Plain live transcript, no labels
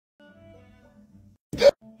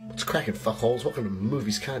cracking fuckholes. Welcome to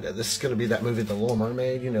Movies Kinda. This is gonna be that movie, The Little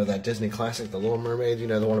Mermaid. You know, that Disney classic, The Little Mermaid. You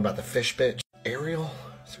know, the one about the fish bitch. Ariel?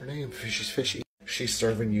 What's her name? She's fishy. She's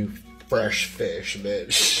serving you fresh fish,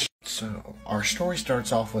 bitch. So, our story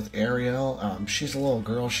starts off with Ariel. She's a little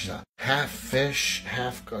girl. She's a half fish,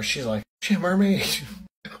 half girl. She's like, she's a mermaid.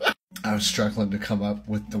 I was struggling to come up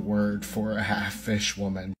with the word for a half fish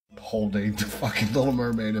woman holding the fucking Little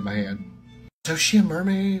Mermaid in my hand. So she a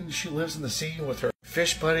mermaid, she lives in the sea with her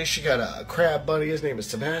fish buddy. She got a crab buddy, his name is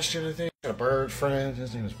Sebastian, I think. Got a bird friend,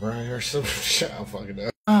 his name is Brian or some shit, I don't fucking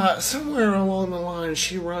know. Somewhere along the line,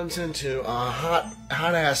 she runs into a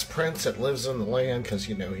hot-ass prince that lives on the land, because,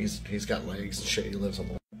 you know, he's got legs and shit, he lives on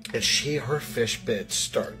the land. And her fish bits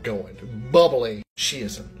start going bubbly. She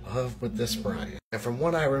is in love with this Brian. And from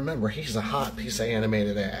what I remember, he's a hot piece of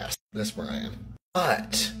animated ass, this Brian.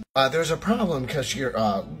 But there's a problem because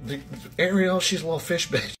Ariel, she's a little fish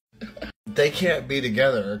bitch. They can't be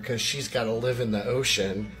together because she's got to live in the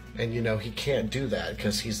ocean, and you know he can't do that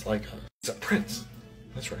because he's like he's a prince.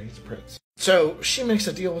 That's right, he's a prince. So she makes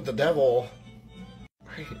a deal with the devil.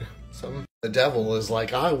 Right? The devil is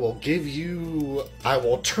like, I will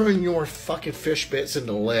turn your fucking fish bits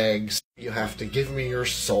into legs. You have to give me your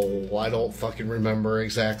soul. I don't fucking remember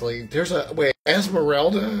exactly.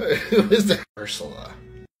 Esmeralda? Who is that? Ursula.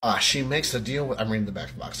 She makes a deal with, I'm reading the back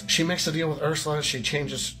of the box. She makes a deal with Ursula. She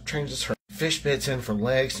changes her fish bits in for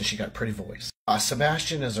legs, and she got a pretty voice.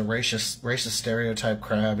 Sebastian is a racist stereotype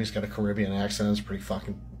crab. He's got a Caribbean accent. It's pretty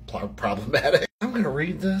fucking problematic. I'm gonna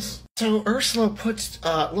read this. So Ursula puts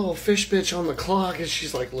little fish bitch on the clock, and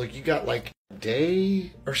she's like, look, you got like a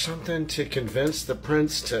day or something to convince the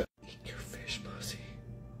prince to eat your fish pussy.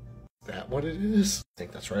 Is that what it is? I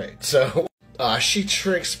think that's right. So she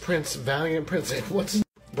tricks Prince Valiant, Prince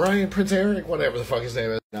Eric, whatever the fuck his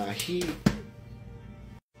name is. He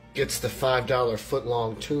gets the $5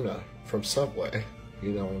 foot-long tuna from Subway.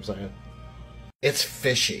 You know what I'm saying? It's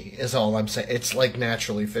fishy, is all I'm saying. It's like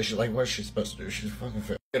naturally fishy. Like, what's she supposed to do? She's fucking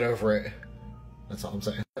fish. Get over it. That's all I'm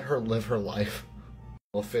saying. Let her live her life.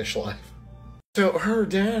 Little fish life. So her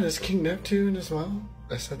dad is King Neptune as well.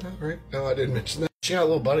 I said that right? No, I didn't mention that. She got a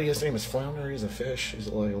little buddy. His name is Flounder. He's a fish. He's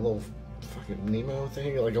like a little fucking Nemo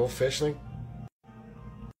thing, like a little fish thing.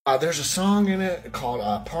 There's a song in it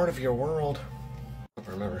called Part of Your World. I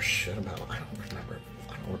don't remember shit about it. I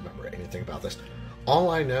don't remember anything about this.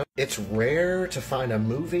 All I know, it's rare to find a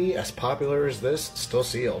movie as popular as this still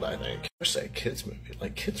sealed, I think. I say kids movie.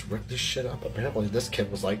 Like, kids rip this shit up. Apparently this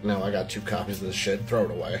kid was like, no, I got 2 copies of this shit, throw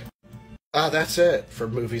it away. That's it for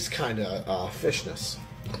Movies Kinda Fishness.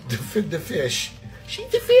 The fish.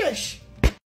 She's the fish.